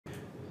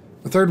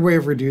The third way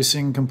of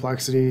reducing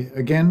complexity,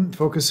 again,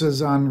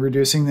 focuses on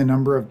reducing the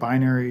number of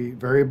binary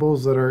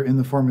variables that are in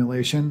the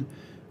formulation.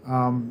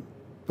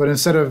 But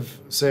instead of,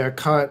 say, a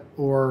cut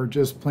or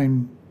just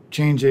plain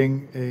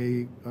changing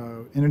a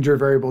integer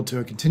variable to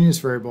a continuous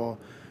variable,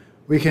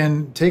 we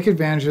can take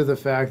advantage of the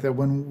fact that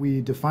when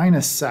we define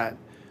a set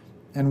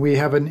and we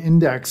have an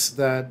index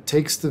that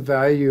takes the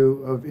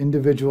value of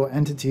individual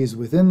entities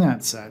within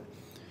that set,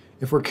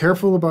 if we're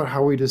careful about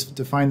how we just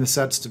define the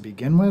sets to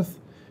begin with,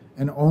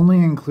 and only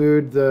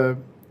include the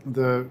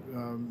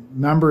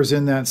members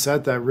in that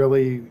set that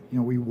really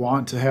we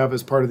want to have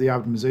as part of the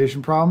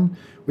optimization problem,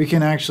 we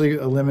can actually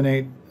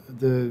eliminate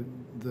the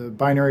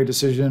binary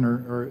decision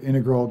or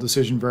integral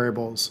decision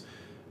variables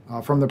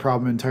from the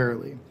problem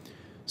entirely.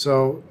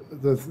 So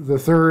the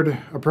third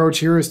approach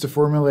here is to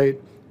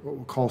formulate what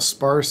we'll call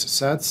sparse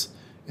sets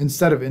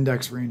instead of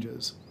index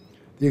ranges.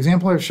 The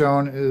example I've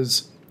shown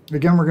is,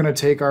 again, we're going to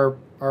take our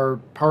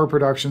power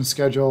production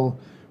schedule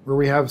where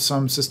we have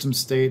some system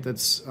state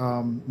that's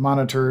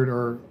monitored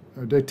or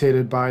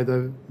dictated by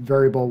the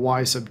variable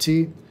y sub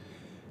t.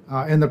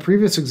 In the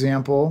previous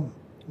example,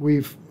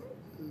 we've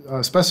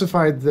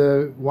specified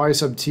the y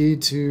sub t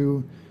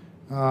to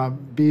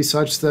be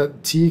such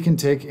that t can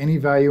take any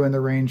value in the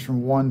range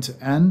from 1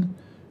 to n,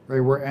 right,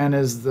 where n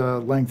is the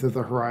length of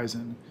the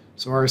horizon.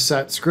 So our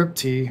set script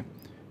t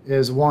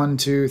is 1,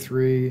 2,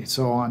 3,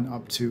 so on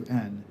up to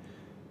n.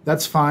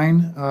 That's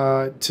fine.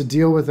 To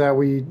deal with that,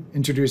 we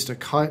introduced a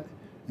cut,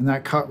 and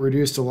that cut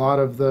reduced a lot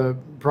of the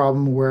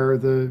problem where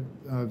the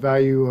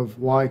value of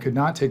y could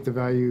not take the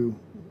value,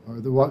 or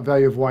the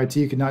value of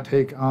yt could not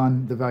take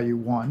on the value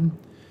 1.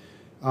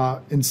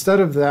 Instead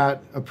of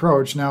that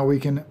approach, now we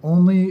can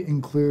only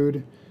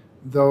include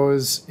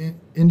those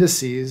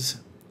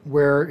indices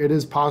where it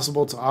is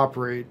possible to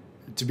operate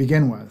to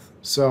begin with.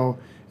 So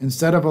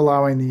instead of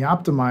allowing the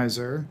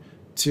optimizer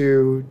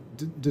to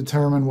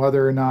determine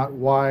whether or not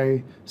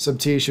y sub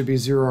t should be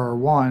 0 or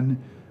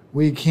 1,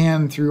 we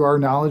can, through our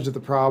knowledge of the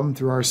problem,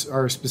 through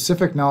our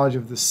specific knowledge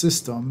of the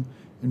system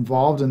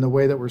involved in the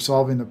way that we're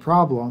solving the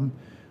problem,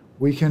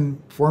 we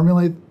can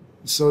formulate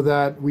so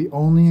that we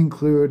only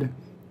include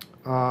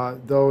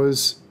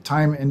those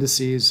time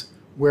indices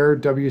where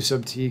w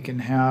sub t can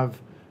have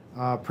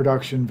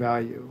production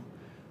value.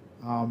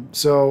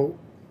 So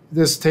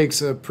this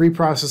takes a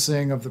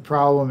pre-processing of the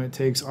problem. It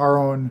takes our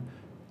own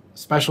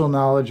special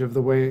knowledge of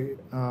the way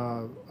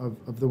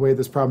of the way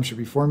this problem should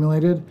be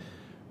formulated.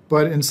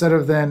 But instead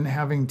of then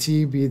having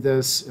t be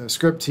this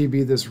script t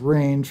be this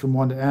range from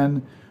 1 to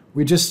n,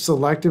 we just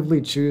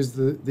selectively choose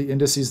the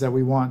indices that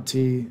we want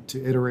t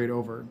to iterate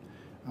over.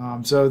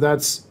 So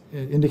that's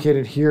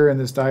indicated here in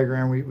this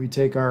diagram. We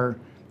take our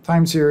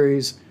time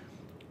series,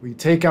 we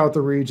take out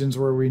the regions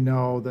where we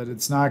know that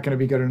it's not going to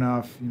be good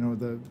enough.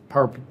 The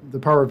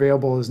power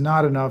available is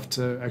not enough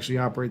to actually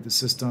operate the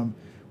system.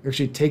 We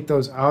actually take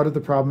those out of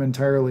the problem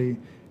entirely,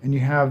 and you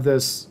have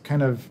this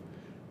kind of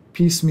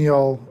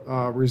piecemeal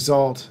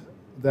result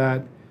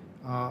that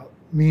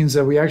means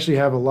that we actually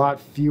have a lot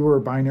fewer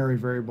binary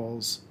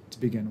variables to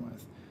begin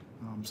with.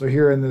 So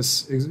here in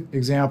this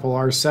example,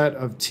 our set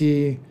of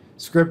t,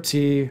 script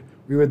t,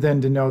 we would then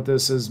denote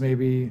this as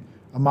maybe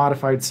a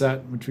modified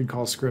set, which we'd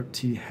call script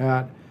t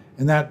hat,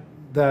 and that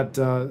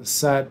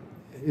set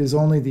is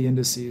only the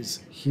indices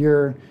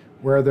here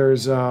where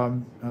there's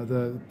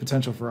the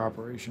potential for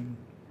operation.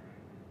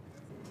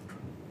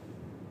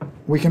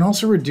 We can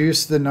also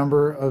reduce the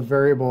number of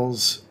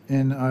variables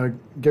in a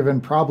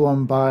given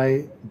problem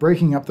by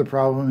breaking up the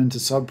problem into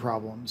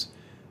subproblems.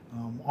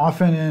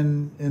 Often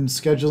in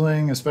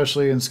scheduling,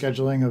 especially in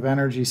scheduling of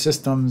energy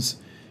systems,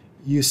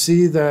 you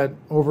see that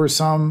over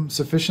some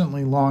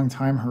sufficiently long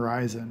time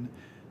horizon,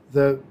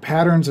 the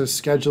patterns of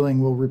scheduling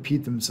will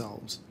repeat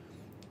themselves.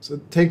 So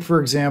take, for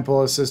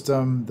example, a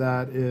system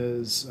that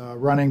is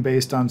running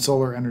based on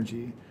solar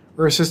energy,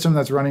 or a system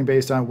that's running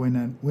based on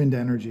wind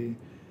energy.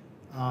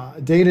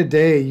 Day to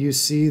day, you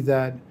see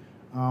that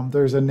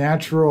there's a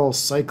natural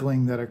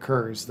cycling that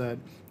occurs, that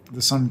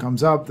the sun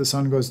comes up, the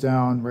sun goes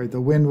down, right? The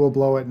wind will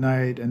blow at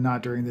night and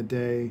not during the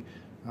day,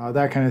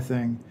 that kind of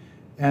thing.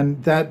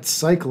 And that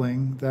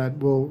cycling that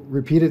will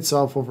repeat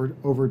itself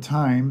over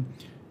time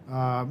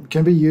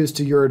can be used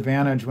to your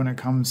advantage when it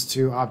comes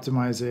to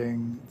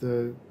optimizing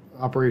the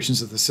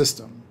operations of the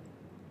system.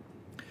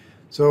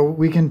 So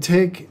we can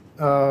take,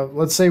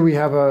 let's say we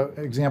have an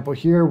example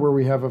here where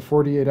we have a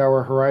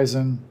 48-hour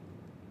horizon,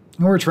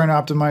 and we're trying to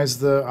optimize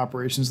the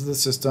operations of the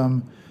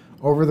system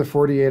over the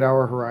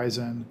 48-hour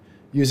horizon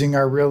using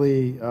our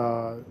really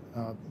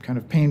kind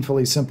of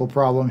painfully simple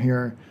problem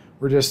here.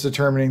 We're just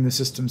determining the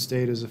system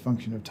state as a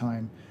function of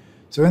time.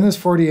 So in this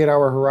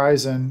 48-hour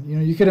horizon,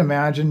 you could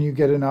imagine you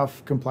get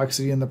enough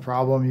complexity in the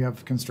problem, you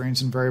have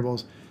constraints and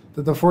variables,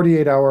 that the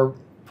 48-hour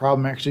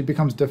problem actually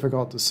becomes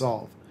difficult to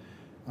solve.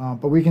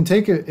 But we can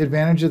take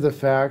advantage of the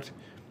fact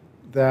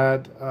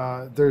that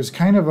there's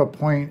kind of a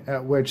point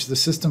at which the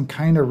system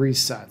kind of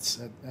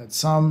resets. At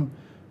some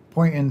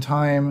point in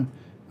time,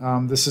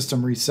 the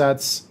system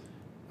resets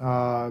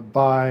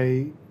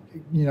by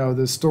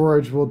the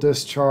storage will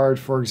discharge,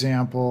 for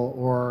example,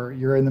 or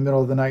you're in the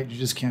middle of the night, you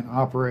just can't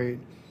operate.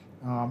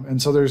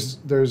 And so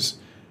there's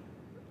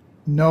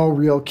no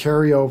real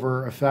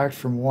carryover effect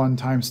from one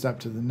time step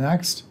to the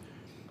next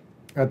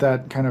at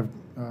that kind of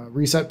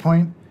reset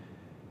point.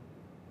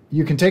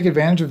 You can take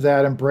advantage of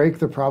that and break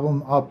the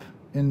problem up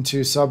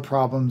into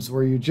subproblems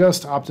where you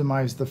just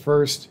optimize the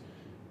first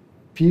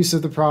piece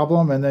of the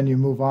problem and then you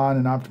move on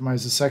and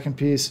optimize the second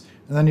piece,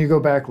 and then you go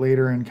back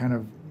later and kind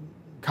of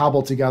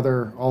cobble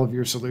together all of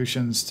your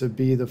solutions to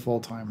be the full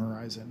time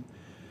horizon.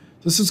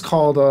 This is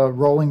called a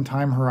rolling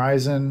time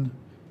horizon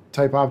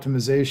type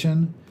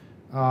optimization.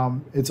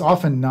 It's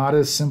often not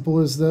as simple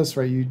as this,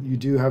 right? You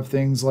do have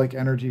things like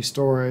energy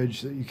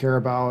storage that you care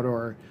about,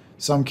 or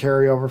some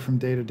carryover from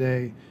day to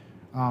day.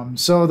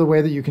 So the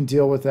way that you can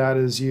deal with that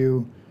is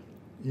you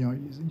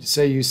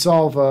say you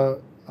solve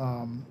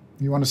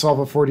you want to solve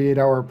a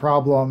 48-hour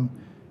problem.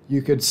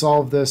 You could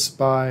solve this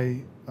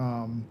by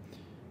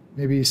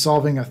maybe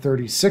solving a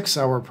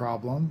 36-hour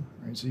problem,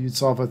 right? So you'd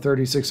solve a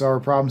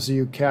 36-hour problem, so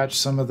you catch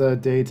some of the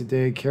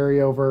day-to-day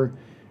carryover,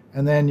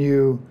 and then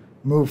you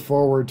move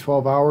forward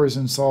 12 hours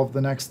and solve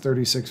the next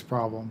 36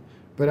 problem.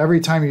 But every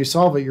time you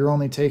solve it, you're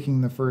only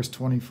taking the first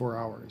 24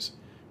 hours,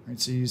 right?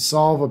 So you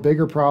solve a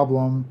bigger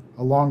problem,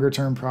 a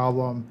longer-term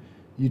problem,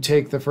 you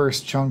take the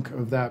first chunk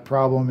of that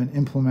problem and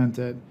implement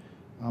it,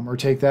 or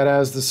take that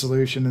as the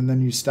solution, and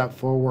then you step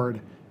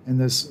forward in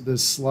this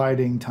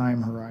sliding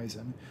time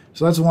horizon.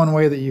 So that's one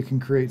way that you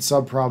can create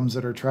subproblems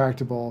that are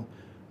tractable,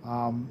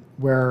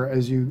 where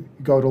as you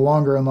go to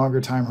longer and longer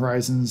time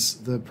horizons,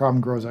 the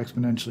problem grows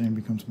exponentially and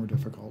becomes more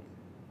difficult.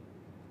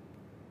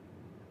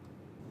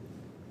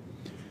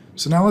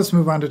 So now let's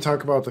move on to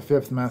talk about the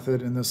fifth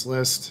method in this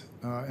list.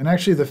 And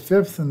actually the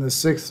fifth and the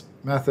sixth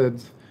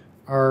methods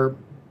are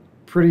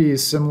pretty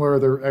similar.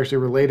 They're actually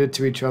related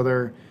to each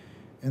other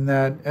in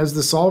that as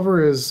the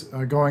solver is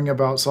going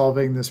about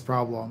solving this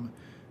problem,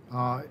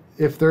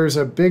 if there's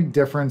a big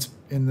difference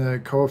in the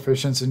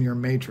coefficients in your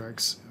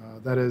matrix,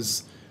 that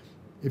is,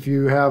 if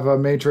you have a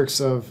matrix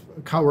of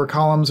where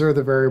columns are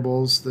the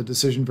variables, the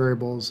decision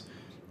variables,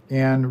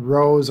 and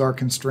rows are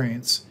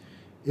constraints,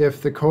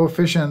 if the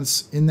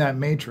coefficients in that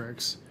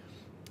matrix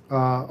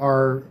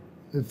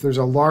if there's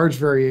a large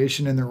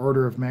variation in their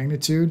order of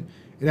magnitude,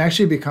 it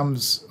actually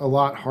becomes a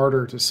lot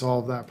harder to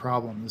solve that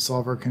problem. The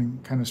solver can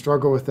kind of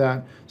struggle with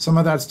that. Some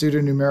of that's due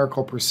to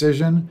numerical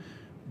precision,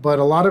 but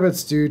a lot of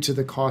it's due to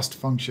the cost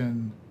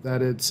function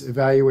that it's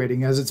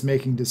evaluating as it's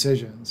making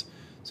decisions.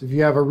 So if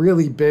you have a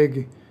really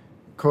big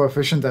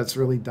coefficient that's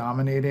really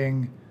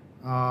dominating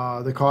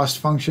the cost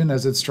function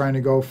as it's trying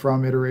to go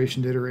from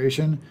iteration to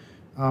iteration,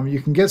 you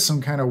can get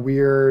some kind of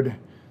weird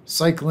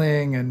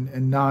cycling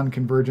and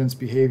non-convergence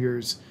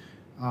behaviors,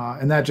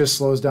 and that just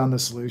slows down the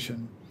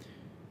solution.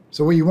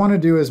 So what you want to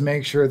do is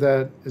make sure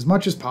that as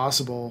much as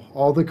possible,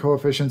 all the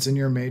coefficients in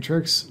your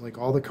matrix, like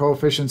all the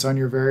coefficients on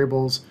your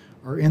variables,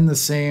 are in the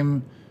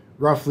same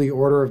roughly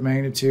order of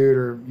magnitude,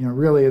 or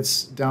really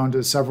it's down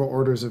to several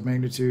orders of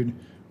magnitude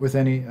with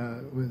any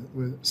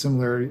with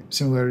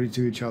similarity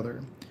to each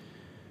other.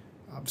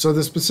 So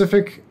the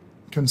specific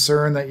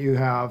concern that you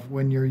have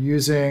when you're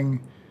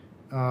using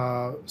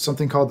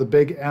something called the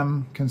big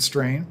M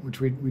constraint,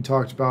 which we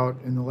talked about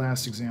in the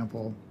last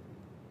example,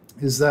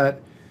 is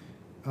that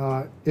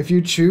if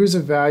you choose a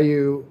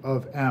value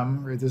of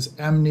M, right, this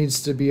M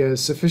needs to be a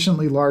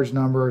sufficiently large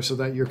number so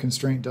that your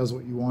constraint does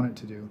what you want it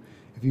to do.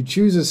 If you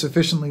choose a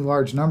sufficiently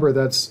large number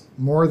that's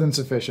more than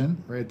sufficient,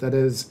 right, that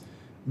is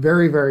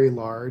very, very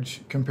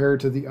large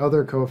compared to the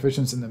other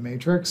coefficients in the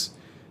matrix,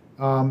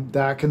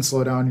 that can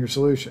slow down your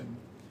solution.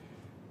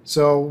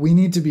 So we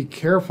need to be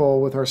careful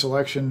with our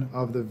selection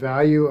of the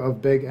value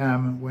of big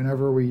M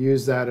whenever we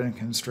use that in a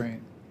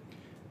constraint.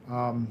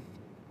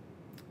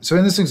 So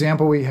in this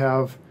example, we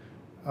have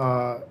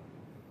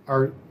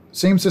our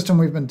same system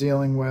we've been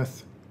dealing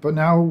with, but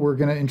now we're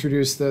going to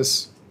introduce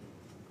this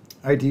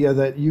idea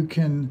that you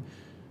can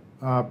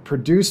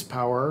produce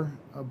power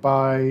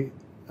by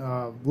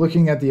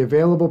looking at the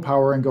available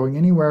power and going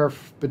anywhere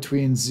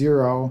between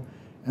 0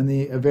 and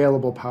the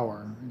available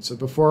power. So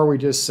before we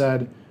just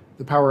said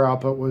the power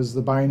output was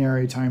the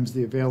binary times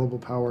the available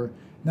power.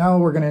 Now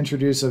we're going to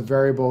introduce a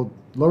variable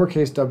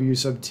lowercase w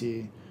sub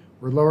t,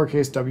 where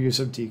lowercase w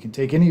sub t can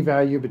take any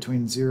value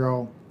between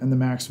 0 and the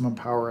maximum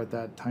power at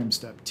that time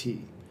step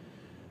t.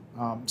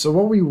 So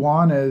what we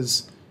want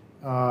is,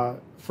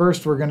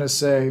 first we're going to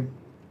say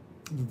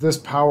this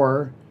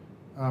power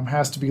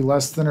has to be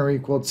less than or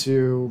equal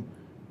to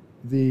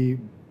the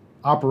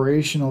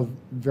operational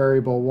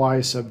variable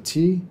y sub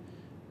t.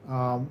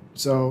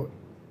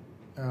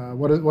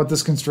 What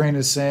this constraint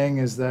is saying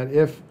is that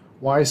if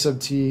y sub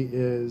t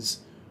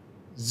is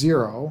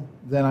 0,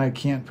 then I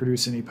can't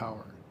produce any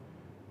power.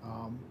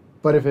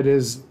 But if it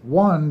is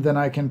 1, then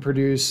I can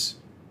produce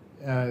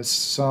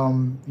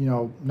some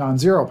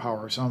non-zero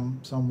power,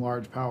 some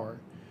large power.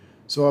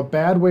 So a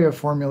bad way of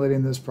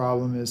formulating this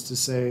problem is to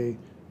say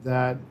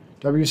that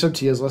w sub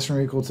t is less than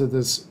or equal to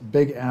this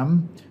big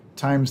M,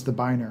 times the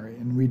binary.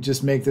 And we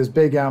just make this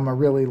big M a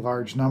really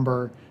large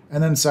number.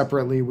 And then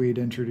separately, we'd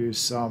introduce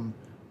some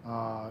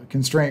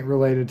constraint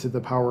related to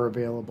the power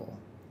available,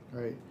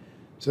 right?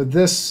 So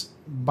this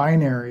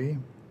binary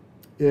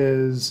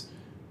is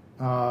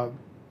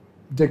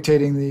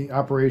dictating the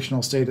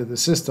operational state of the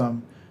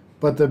system.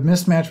 But the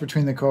mismatch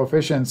between the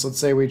coefficients, let's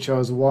say we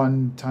chose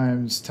 1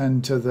 times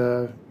 10 to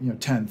the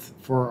 10th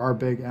for our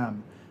big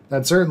M.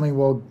 That certainly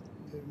will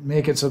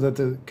make it so that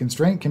the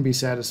constraint can be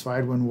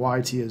satisfied when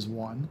yt is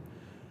 1.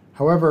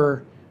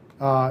 However,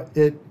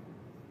 it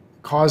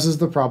causes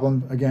the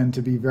problem, again,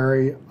 to be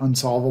very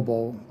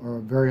unsolvable or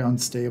very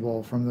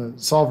unstable from the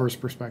solver's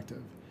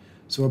perspective.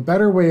 So a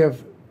better way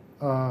of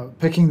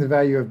picking the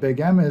value of big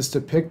M is to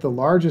pick the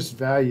largest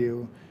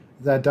value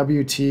that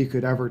Wt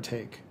could ever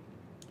take.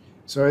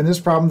 So in this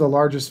problem, the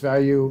largest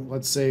value,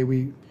 let's say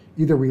we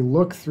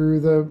look through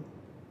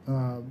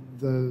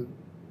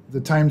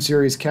the time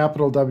series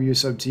capital W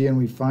sub t and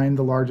we find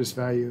the largest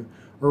value,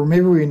 or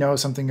maybe we know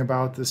something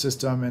about the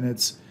system and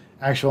its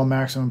actual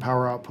maximum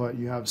power output.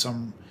 You have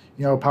some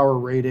power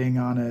rating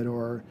on it,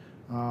 or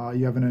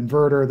you have an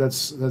inverter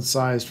that's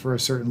sized for a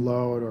certain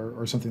load,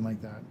 or something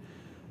like that.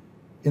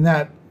 In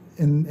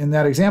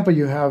that example,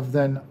 you have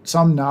then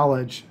some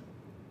knowledge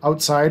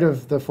outside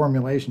of the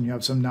formulation. You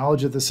have some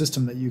knowledge of the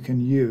system that you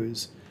can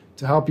use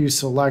to help you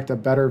select a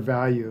better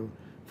value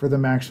for the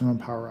maximum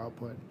power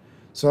output.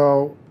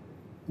 So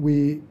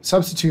we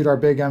substitute our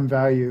big M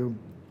value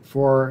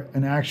for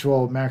an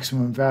actual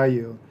maximum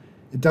value.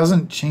 It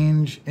doesn't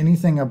change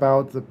anything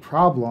about the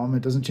problem.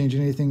 It doesn't change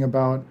anything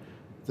about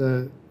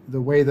the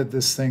way that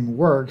this thing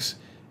works,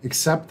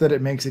 except that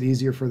it makes it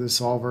easier for the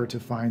solver to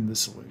find the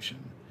solution.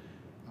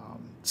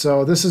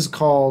 So this is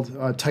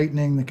called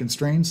tightening the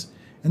constraints.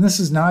 And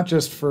this is not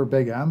just for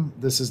big M.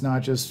 This is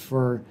not just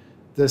for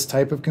this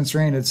type of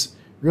constraint. It's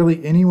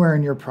really anywhere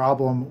in your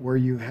problem where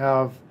you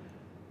have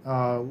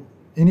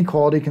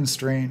inequality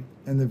constraint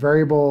and the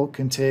variable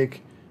can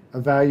take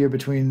a value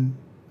between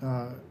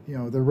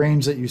the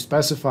range that you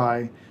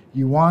specify.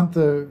 You want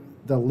the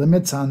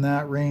limits on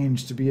that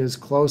range to be as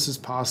close as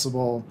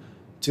possible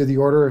to the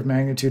order of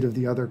magnitude of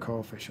the other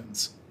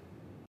coefficients.